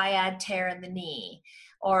triad tear in the knee,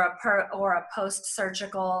 or a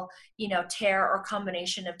post-surgical, tear or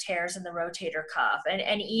combination of tears in the rotator cuff.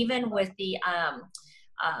 And even with the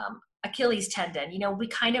Achilles tendon, we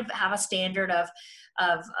kind of have a standard of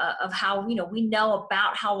how, we know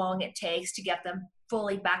about how long it takes to get them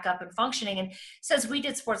fully back up and functioning. And since we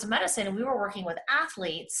did sports medicine and we were working with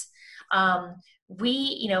athletes,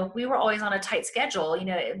 we were always on a tight schedule.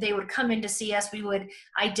 They would come in to see us. We would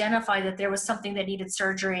identify that there was something that needed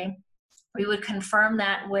surgery. We would confirm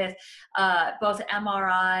that with both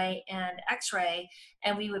MRI and X-ray,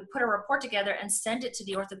 and we would put a report together and send it to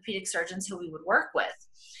the orthopedic surgeons who we would work with.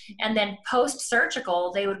 And then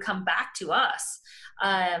post-surgical, they would come back to us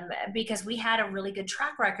because we had a really good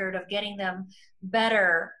track record of getting them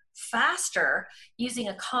better faster using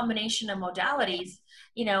a combination of modalities,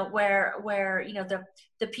 where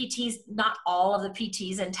the PTs, not all of the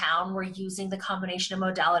PTs in town were using the combination of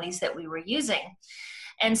modalities that we were using.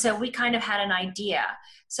 And so we kind of had an idea.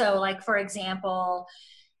 So, like, for example,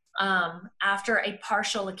 after a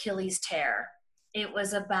partial Achilles tear, it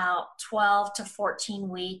was about 12 to 14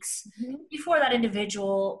 weeks before that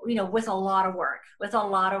individual, with a lot of work,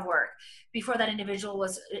 before that individual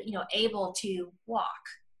was, able to walk,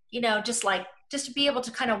 just to be able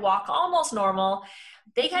to kind of walk almost normal.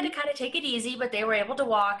 They had to kind of take it easy, but they were able to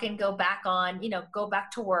walk and go back on, go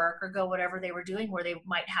back to work or go whatever they were doing, where they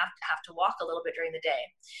might have to walk a little bit during the day.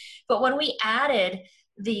 But when we added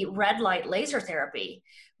the red light laser therapy,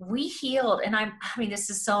 we healed, and I mean, this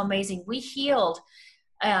is so amazing. We healed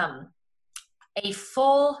a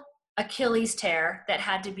full Achilles tear that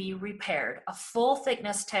had to be repaired, a full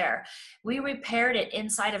thickness tear. We repaired it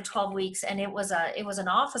inside of 12 weeks, and it was an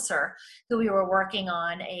officer who we were working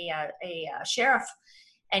on, a sheriff,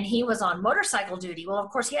 and he was on motorcycle duty. Well, of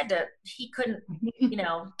course he couldn't,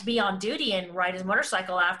 be on duty and ride his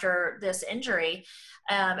motorcycle after this injury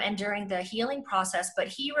and during the healing process, but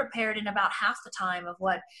he repaired in about half the time of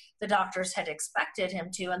what the doctors had expected him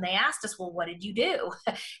to. And they asked us, well, what did you do?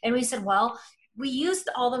 And we said, well, we used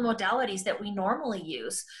all the modalities that we normally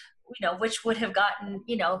use, which would have gotten,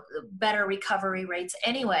 better recovery rates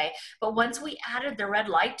anyway. But once we added the red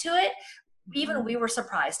light to it, even we were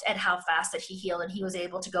surprised at how fast that he healed, and he was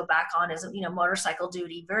able to go back on his, motorcycle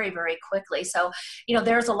duty very, very quickly. So,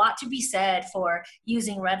 there's a lot to be said for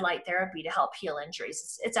using red light therapy to help heal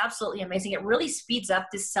injuries. It's absolutely amazing. It really speeds up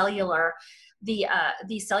the cellular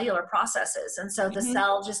processes. And so the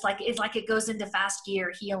cell just it goes into fast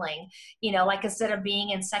gear healing, like instead of being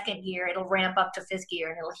in second gear, it'll ramp up to fifth gear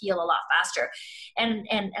and it'll heal a lot faster. And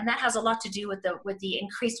that has a lot to do with the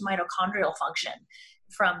increased mitochondrial function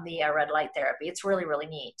from the red light therapy. It's really, really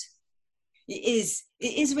neat. It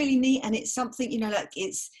is really neat. And it's something,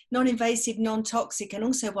 it's non-invasive, non-toxic. And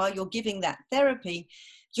also while you're giving that therapy,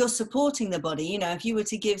 you're supporting the body. If you were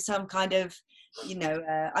to give some kind of,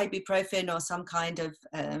 ibuprofen or some kind of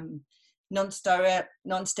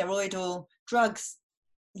non-steroidal drugs,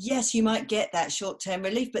 yes, you might get that short-term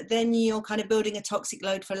relief, but then you're kind of building a toxic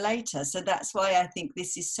load for later. So that's why I think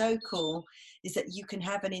this is so cool, is that you can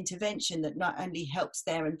have an intervention that not only helps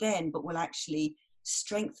there and then, but will actually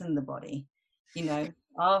strengthen the body,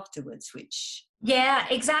 afterwards, which... Yeah,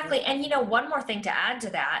 exactly. And, one more thing to add to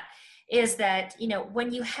that is that,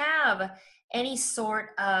 when you have any sort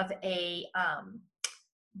of a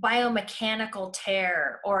biomechanical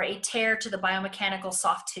tear, or a tear to the biomechanical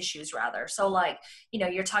soft tissues rather. So like,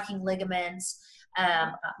 you're talking ligaments,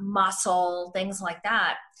 muscle, things like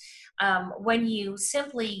that. When you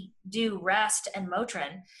simply do rest and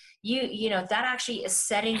Motrin, that actually is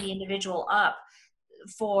setting the individual up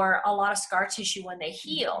for a lot of scar tissue when they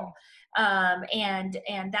heal. And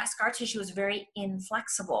that scar tissue is very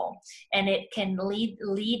inflexible, and it can lead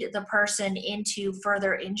the person into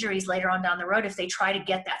further injuries later on down the road. If they try to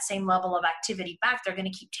get that same level of activity back, they're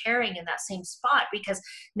going to keep tearing in that same spot, because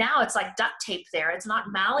now it's like duct tape there. It's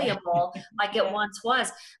not malleable like it once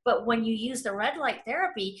was. But when you use the red light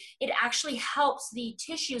therapy, it actually helps the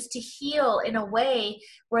tissues to heal in a way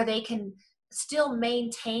where they can still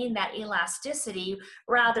maintain that elasticity,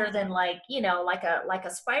 rather than like a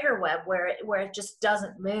spider web where it just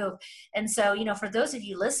doesn't move. And so, for those of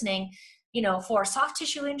you listening, for soft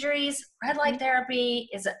tissue injuries, red light therapy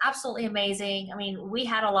is absolutely amazing. I mean, we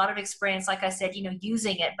had a lot of experience, like I said,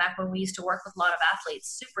 using it back when we used to work with a lot of athletes.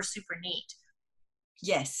 Super, super neat.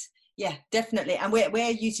 Yes. Yeah, definitely. And we're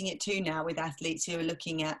using it too now with athletes who are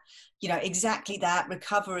looking at, exactly that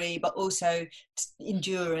recovery, but also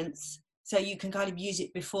endurance. So you can kind of use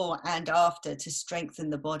it before and after to strengthen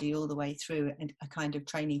the body all the way through a kind of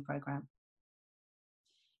training program.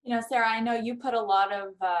 Sarah, I know you put a lot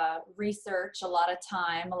of research, a lot of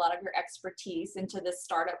time, a lot of your expertise into this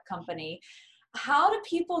startup company. How do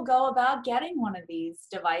people go about getting one of these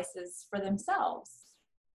devices for themselves?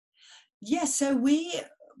 Yes, so we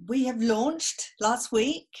have launched last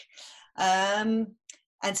week, and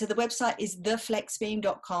so the website is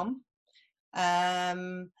theflexbeam.com,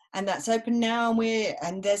 and that's open now.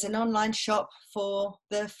 And there's an online shop for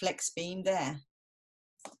the FlexBeam there.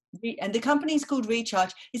 And the company is called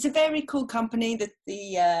Recharge. It's a very cool company.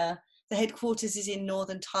 The headquarters is in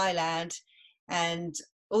northern Thailand, and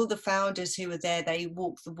all the founders who are there, they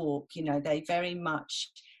walk the walk. They very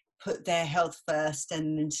much put their health first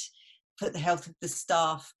and put the health of the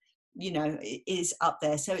staff, is up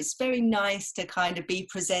there. So it's very nice to kind of be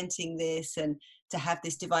presenting this and to have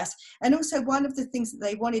this device. And also one of the things that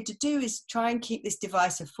they wanted to do is try and keep this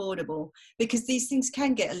device affordable, because these things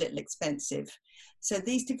can get a little expensive. So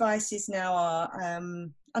these devices now are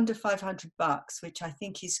under $500, which I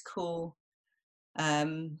think is cool,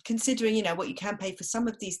 considering, what you can pay for some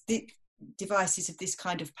of these devices of this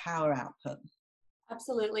kind of power output.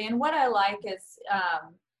 Absolutely. And what I like is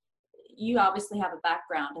you obviously have a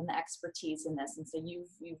background and the expertise in this. And so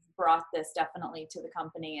you've brought this definitely to the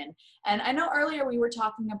company. And I know earlier we were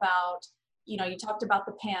talking about, you talked about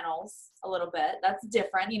the panels a little bit. That's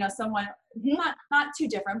different. Someone, not too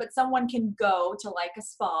different, but someone can go to like a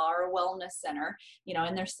spa or a wellness center,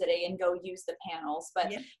 in their city and go use the panels. But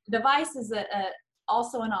the device is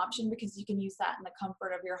also an option because you can use that in the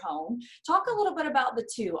comfort of your home. Talk a little bit about the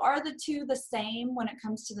two. Are the two the same when it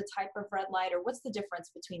comes to the type of red light, or what's the difference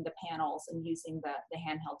between the panels and using the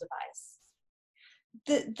handheld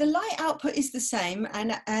device? The light output is the same,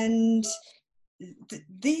 and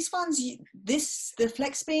these ones, the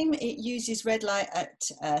FlexBeam, it uses red light at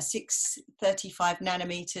 635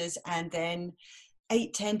 nanometers, and then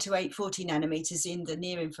 810 to 840 nanometers in the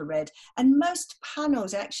near infrared. And most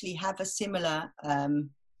panels actually have a similar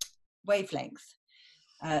wavelength.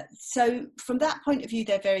 So from that point of view,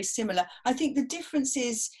 they're very similar. I think the difference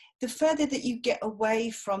is the further that you get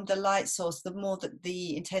away from the light source, the more that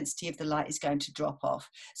the intensity of the light is going to drop off.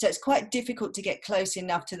 So it's quite difficult to get close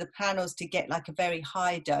enough to the panels to get like a very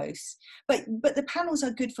high dose. But the panels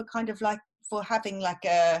are good for kind of like for having like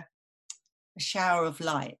a shower of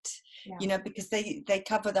light, because they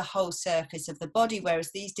cover the whole surface of the body,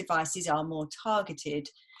 whereas these devices are more targeted.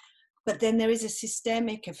 But then there is a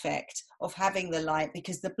systemic effect of having the light,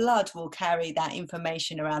 because the blood will carry that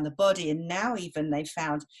information around the body. And now even they've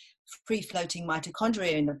found free-floating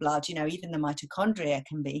mitochondria in the blood. Even the mitochondria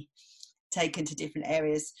can be taken to different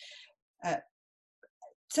areas.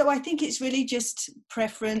 So I think it's really just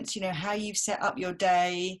preference, how you've set up your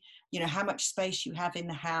day, how much space you have in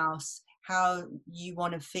the house, how you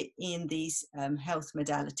want to fit in these health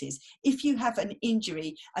modalities. If you have an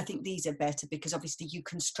injury, I think these are better, because obviously you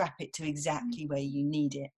can strap it to exactly where you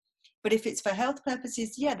need it. But if it's for health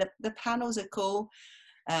purposes, the panels are cool.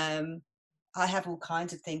 I have all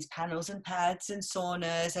kinds of things, panels and pads and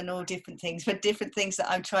saunas and all different things for different things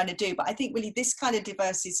that I'm trying to do. But I think really this kind of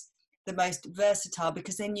device is the most versatile,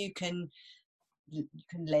 because then you can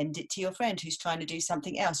lend it to your friend who's trying to do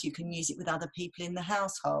something else. You can use it with other people in the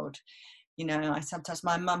household. Sometimes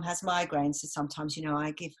my mum has migraines, so sometimes,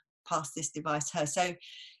 I pass this device to her. So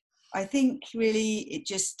I think really it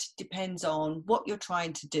just depends on what you're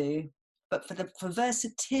trying to do. But for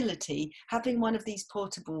versatility, having one of these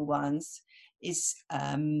portable ones is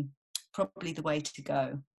probably the way to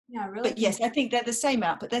go. Yeah, really. But yes, I think they're the same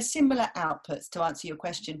output. They're similar outputs, to answer your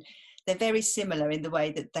question. They're very similar in the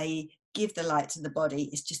way that they give the light to the body.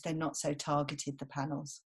 It's just they're not so targeted, the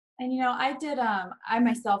panels. And I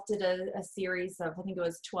myself did a series of, I think it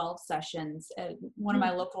was 12 sessions at one of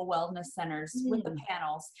my local wellness centers with the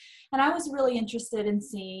panels. And I was really interested in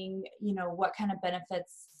seeing, what kind of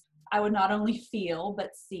benefits I would not only feel,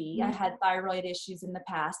 but see. I had thyroid issues in the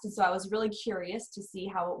past. And so I was really curious to see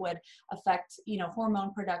how it would affect,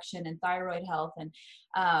 hormone production and thyroid health. And,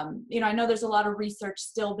 I know there's a lot of research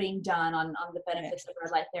still being done on the benefits of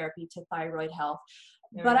red light therapy to thyroid health.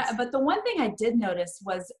 But the one thing I did notice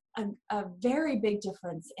was a very big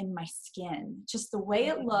difference in my skin. Just the way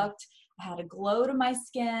it looked, I had a glow to my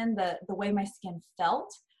skin, the way my skin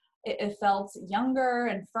felt it felt younger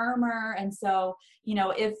and firmer. And so, you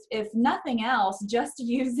know, if nothing else, just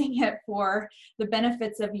using it for the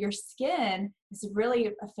benefits of your skin is really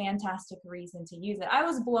a fantastic reason to use it. I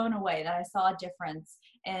was blown away that I saw a difference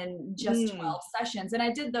in just 12 sessions. And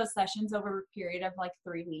I did those sessions over a period of like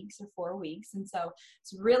 3 weeks or 4 weeks. And so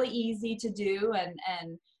it's really easy to do.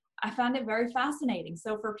 And I found it very fascinating.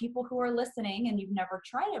 So for people who are listening and you've never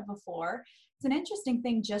tried it before, it's an interesting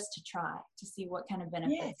thing just to try to see what kind of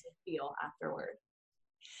benefits you feel afterward.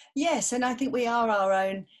 Yes, and I think we are our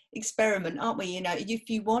own experiment, aren't we? You know, if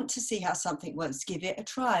you want to see how something works, give it a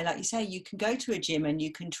try. Like you say, you can go to a gym and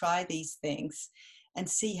you can try these things and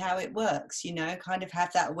see how it works, you know, kind of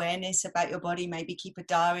have that awareness about your body, maybe keep a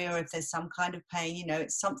diary, or if there's some kind of pain, you know,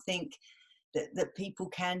 it's something that people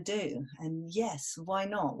can do. And yes, why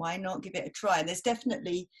not? Why not give it a try? There's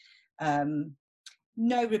definitely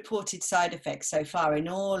no reported side effects so far in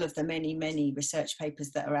all of the many research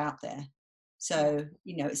papers that are out there. So,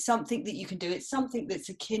 you know, it's something that you can do. It's something that's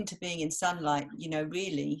akin to being in sunlight, you know,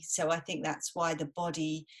 really. So I think that's why the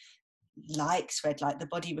body likes red light. The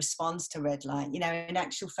body responds to red light. You know, in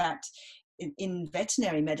actual fact, in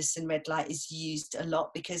veterinary medicine, red light is used a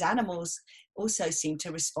lot because animals also seem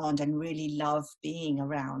to respond and really love being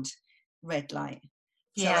around red light.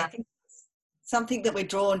 So I think it's something that we're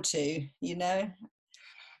drawn to, you know.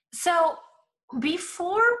 So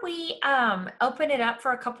before we open it up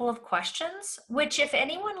for a couple of questions, which if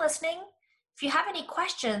anyone listening, if you have any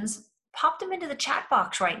questions, pop them into the chat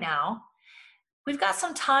box right now. We've got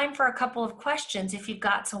some time for a couple of questions if you've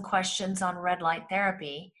got some questions on red light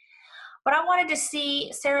therapy. But I wanted to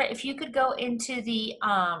see, Sarah, if you could go into the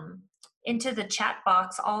chat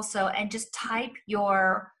box also and just type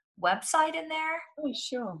your website in there. Oh,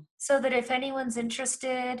 sure. So that if anyone's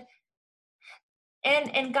interested,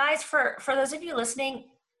 and guys, for those of you listening,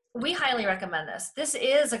 we highly recommend this. This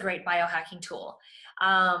is a great biohacking tool.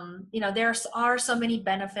 You know, there are so many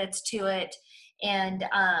benefits to it, and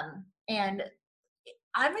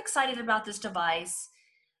I'm excited about this device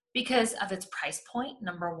because of its price point.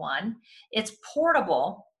 Number one, it's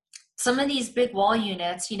portable. Some of these big wall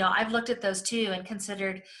units, you know, I've looked at those too and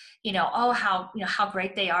considered, you know, oh, how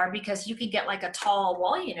great they are, because you can get like a tall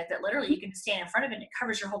wall unit that literally you can stand in front of it and it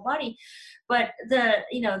covers your whole body. But the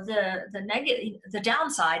negative, the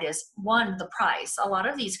downside is, one, the price. A lot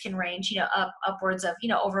of these can range, you know, upwards of, you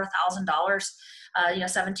know, over $1,000, you know,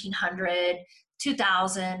 1,700,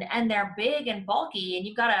 2,000, and they're big and bulky, and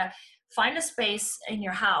you've got to find a space in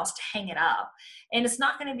your house to hang it up. And it's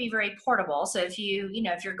not going to be very portable. So if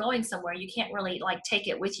if you're going somewhere, you can't really like take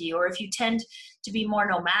it with you. Or if you tend to be more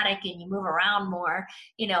nomadic and you move around more,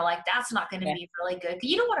 you know, like that's not going to be really good.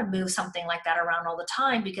 You don't want to move something like that around all the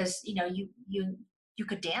time because, you know, you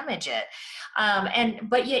could damage it.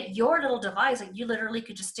 But yet your little device, like you literally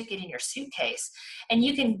could just stick it in your suitcase and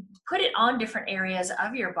you can put it on different areas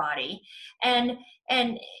of your body. And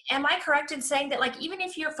am I correct in saying that, like, even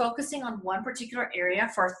if you're focusing on one particular area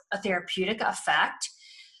for a therapeutic effect,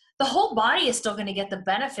 the whole body is still going to get the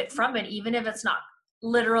benefit from it, even if it's not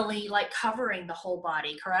literally like covering the whole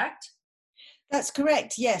body, correct? That's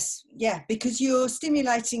correct. Yes. Yeah. Because you're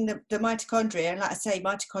stimulating the mitochondria. And like I say,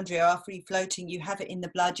 mitochondria are free floating. You have it in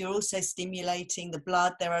the blood. You're also stimulating the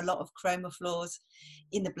blood. There are a lot of chromophores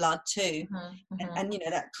in the blood too. And you know,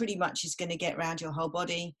 that pretty much is going to get around your whole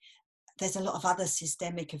body. There's a lot of other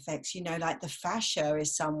systemic effects, you know, like the fascia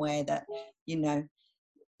is somewhere that, you know,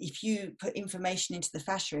 if you put information into the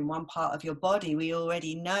fascia in one part of your body, we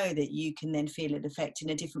already know that you can then feel it affect in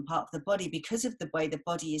a different part of the body because of the way the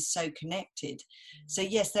body is so connected. So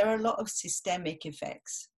yes, there are a lot of systemic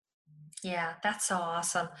effects. Yeah, that's so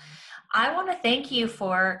awesome. I want to thank you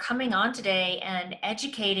for coming on today and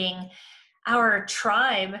educating our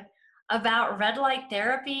tribe about red light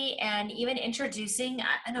therapy and even introducing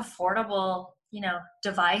an affordable, you know,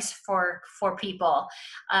 device for people.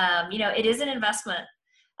 You know, it is an investment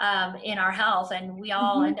in our health, and we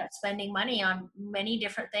all end up spending money on many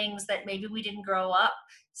different things that maybe we didn't grow up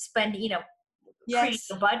spending, you know, creating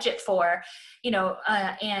a budget for, you know,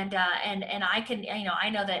 and I can, you know, I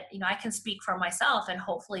know that, you know, I can speak for myself and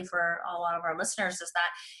hopefully for a lot of our listeners is that,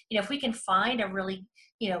 you know, if we can find a really,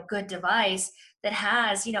 you know, good device that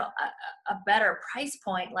has, you know, a better price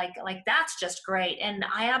point, like that's just great. And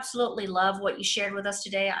I absolutely love what you shared with us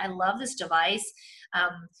today. I love this device.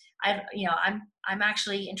 I'm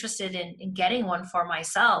actually interested in getting one for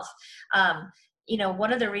myself. You know,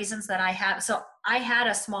 one of the reasons that I had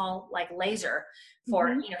a small like laser for,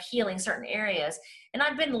 you know, healing certain areas, and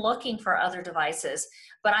I've been looking for other devices,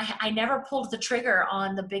 but I never pulled the trigger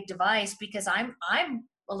on the big device because I'm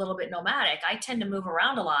a little bit nomadic. I tend to move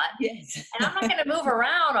around a lot. Yes. And I'm not going to move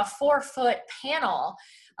around a 4-foot panel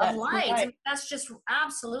of That's lights. right. I mean, that's just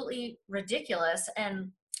absolutely ridiculous.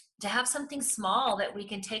 And to have something small that we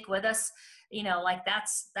can take with us, you know, like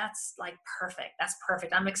that's like perfect. That's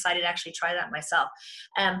perfect. I'm excited to actually try that myself.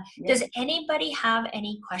 Does anybody have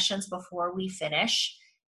any questions before we finish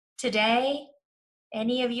today?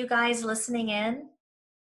 Any of you guys listening in?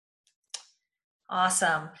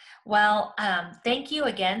 Awesome. Well, thank you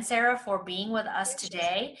again, Sarah, for being with us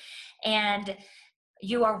today. And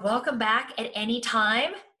you are welcome back at any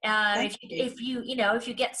time. If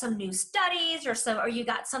you get some new studies or you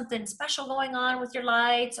got something special going on with your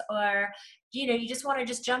lights, or you just want to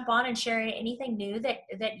just jump on and share anything new that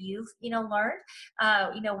you've learned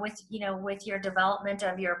with your development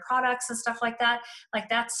of your products and stuff like that,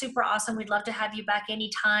 that's super awesome. We'd love to have you back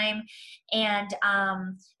anytime. And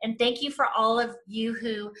thank you for all of you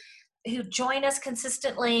who join us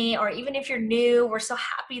consistently, or even if you're new, we're so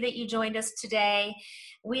happy that you joined us today.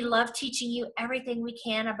 We love teaching you everything we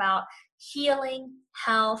can about healing,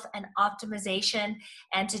 health, and optimization.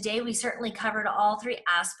 And today we certainly covered all 3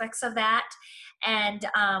 aspects of that. And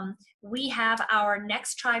we have our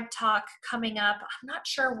next Tribe Talk coming up. I'm not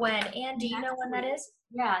sure when. Ann, do you know when that is?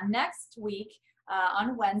 Yeah, next week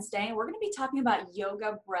on Wednesday, we're going to be talking about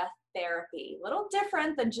yoga breath therapy. A little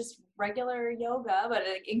different than just regular yoga, but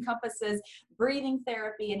it encompasses breathing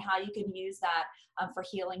therapy and how you can use that for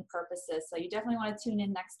healing purposes. So you definitely want to tune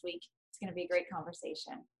in next week. It's going to be a great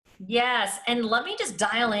conversation. Yes, and let me just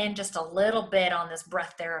dial in just a little bit on this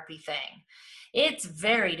breath therapy thing. It's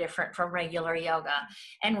very different from regular yoga.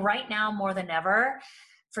 And right now, more than ever,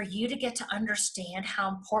 for you to get to understand how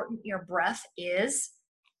important your breath is,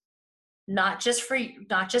 not just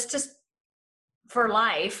for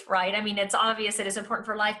life, right? I mean, it's obvious it is important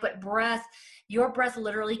for life, but your breath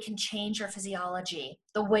literally can change your physiology.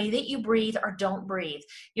 The way that you breathe or don't breathe,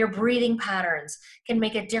 your breathing patterns can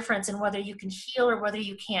make a difference in whether you can heal or whether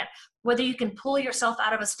you can't, whether you can pull yourself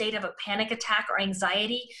out of a state of a panic attack or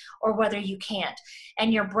anxiety, or whether you can't.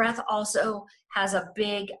 And your breath also has a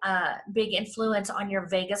big influence on your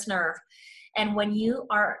vagus nerve. And when you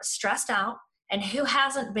are stressed out, and who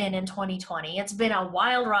hasn't been in 2020? It's been a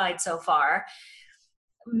wild ride so far.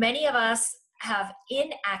 Many of us have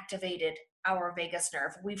inactivated our vagus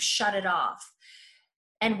nerve. We've shut it off.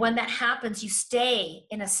 And when that happens, you stay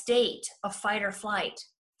in a state of fight or flight.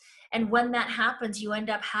 And when that happens, you end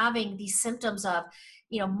up having these symptoms of,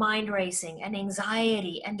 mind racing and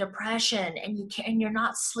anxiety and depression, and you're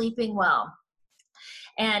not sleeping well.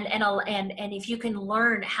 And if you can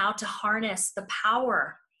learn how to harness the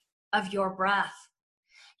power of your breath,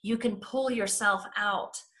 you can pull yourself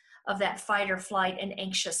out of that fight or flight and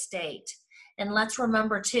anxious state. And let's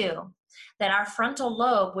remember too, that our frontal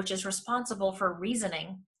lobe, which is responsible for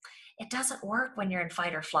reasoning, it doesn't work when you're in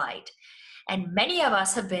fight or flight. And many of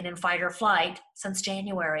us have been in fight or flight since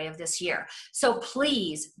January of this year. So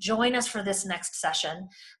please join us for this next session,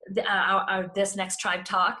 this next Tribe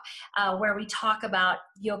Talk, where we talk about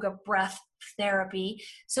yoga breath therapy,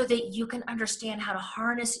 so that you can understand how to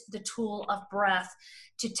harness the tool of breath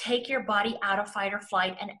to take your body out of fight or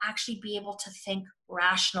flight and actually be able to think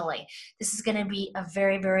rationally. This is going to be a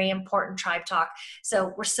very, very important Tribe Talk.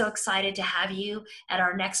 So we're so excited to have you at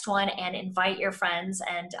our next one, and invite your friends,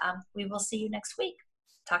 and we will see you next week.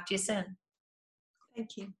 Talk to you soon.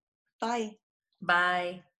 Thank you. Bye.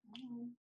 Bye.